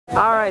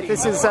All right,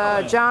 this is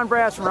John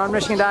Brass from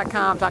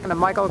RunMichigan.com talking to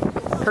Michael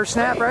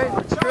Krsnak, right?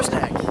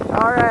 Krsnak.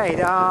 All right,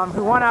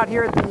 who won out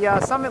here at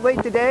the Summit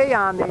Lake today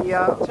on the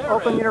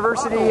Oakland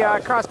University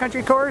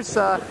cross-country course.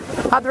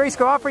 How'd the race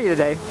go out for you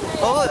today?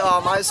 Well, I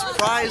was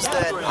surprised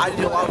that I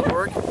didn't do a lot of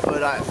work,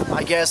 but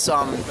I guess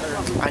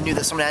I knew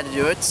that someone had to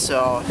do it,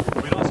 so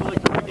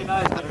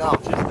I don't know.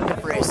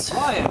 Good race.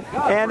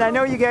 And I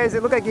know you guys,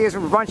 it looked like you guys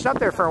were bunched up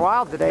there for a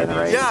while today in the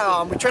race.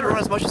 Yeah, we tried to run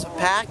as much as a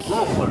pack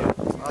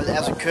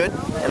as we could,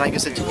 and I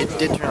guess it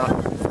did turn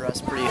out for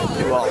us pretty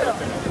well.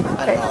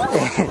 I don't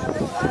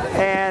know.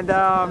 And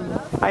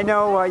I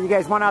know you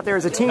guys went out there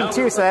as a team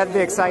too, so that'd be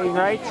exciting,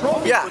 right?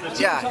 Yeah.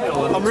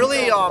 I'm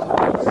really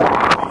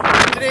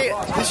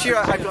this year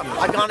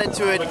I've gone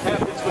into it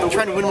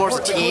trying to win more as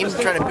a team,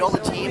 trying to build a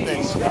team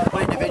than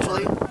win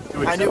individually.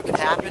 I knew it could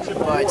happen,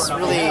 but it's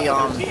really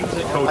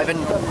I've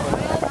been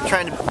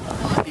trying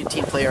to be a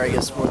team player, I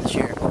guess, more this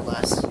year, more or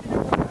less.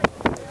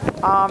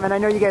 And I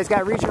know you guys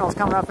got regionals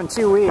coming up in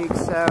 2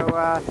 weeks,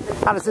 so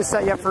how does this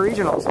set you up for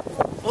regionals?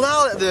 Well,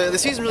 now the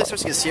season really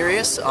starts to get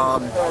serious.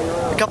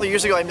 A couple of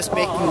years ago, I missed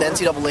making the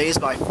NCAAs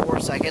by 4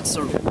 seconds,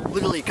 so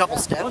literally a couple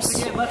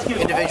steps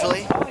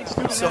individually.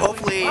 So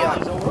hopefully,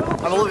 I'm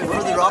a little bit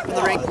further up in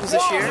the rankings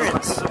this year.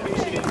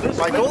 And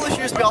my goal this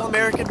year is to be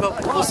All-American,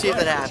 but we'll see if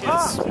that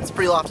happens. It's a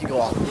pretty lofty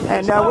goal.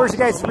 And where's you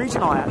guys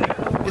regional at?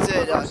 Is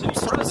it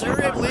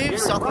Missouri, I believe?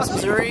 Southwest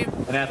Missouri?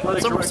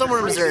 Somewhere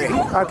in Missouri.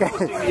 Okay.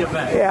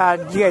 Yeah.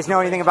 Do you guys know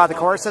anything about the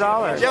course at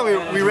all? Or? Yeah,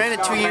 we ran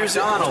it 3 years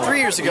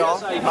ago.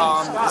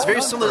 It's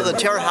very similar to the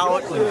Terre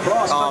Haute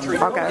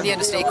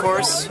Indiana State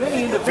course.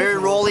 Very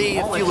rolly,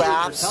 a few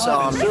laps,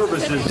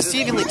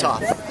 deceivingly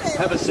tough.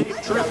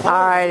 All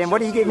right, and what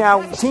do you get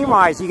now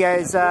team-wise? You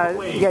guys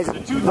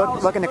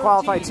looking to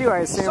qualify too, I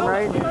assume,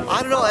 right?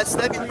 I don't know.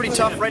 That'd be pretty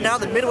tough. Right now,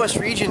 the Midwest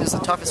region is the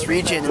toughest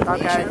region in the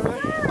nation.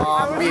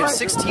 We have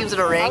 6 teams that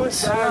are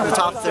ranked in the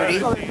top 30.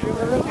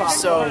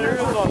 So,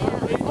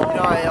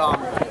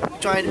 I'm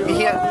trying to be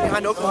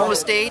behind Oklahoma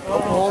State.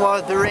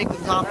 Oklahoma, they're ranked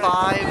in the top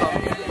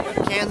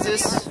 5.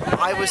 Kansas,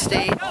 Iowa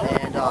State,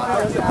 and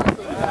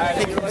I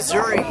think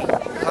Missouri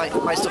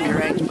might still be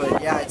ranked.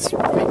 But yeah, it's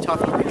pretty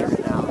tough in the region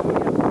right now.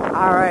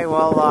 All right,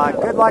 well,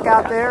 good luck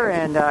out there,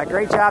 and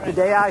great job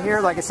today out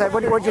here. Like I said,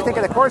 what did you think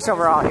of the course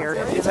overall here?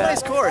 It's a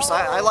nice course.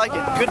 I like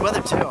it. Good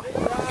weather, too.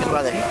 Good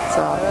weather.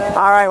 So,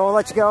 all right, we'll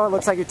let you go. It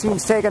looks like your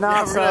team's taking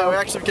off. Yeah, we're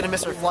actually going to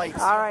miss our flights.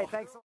 All right,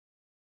 thanks.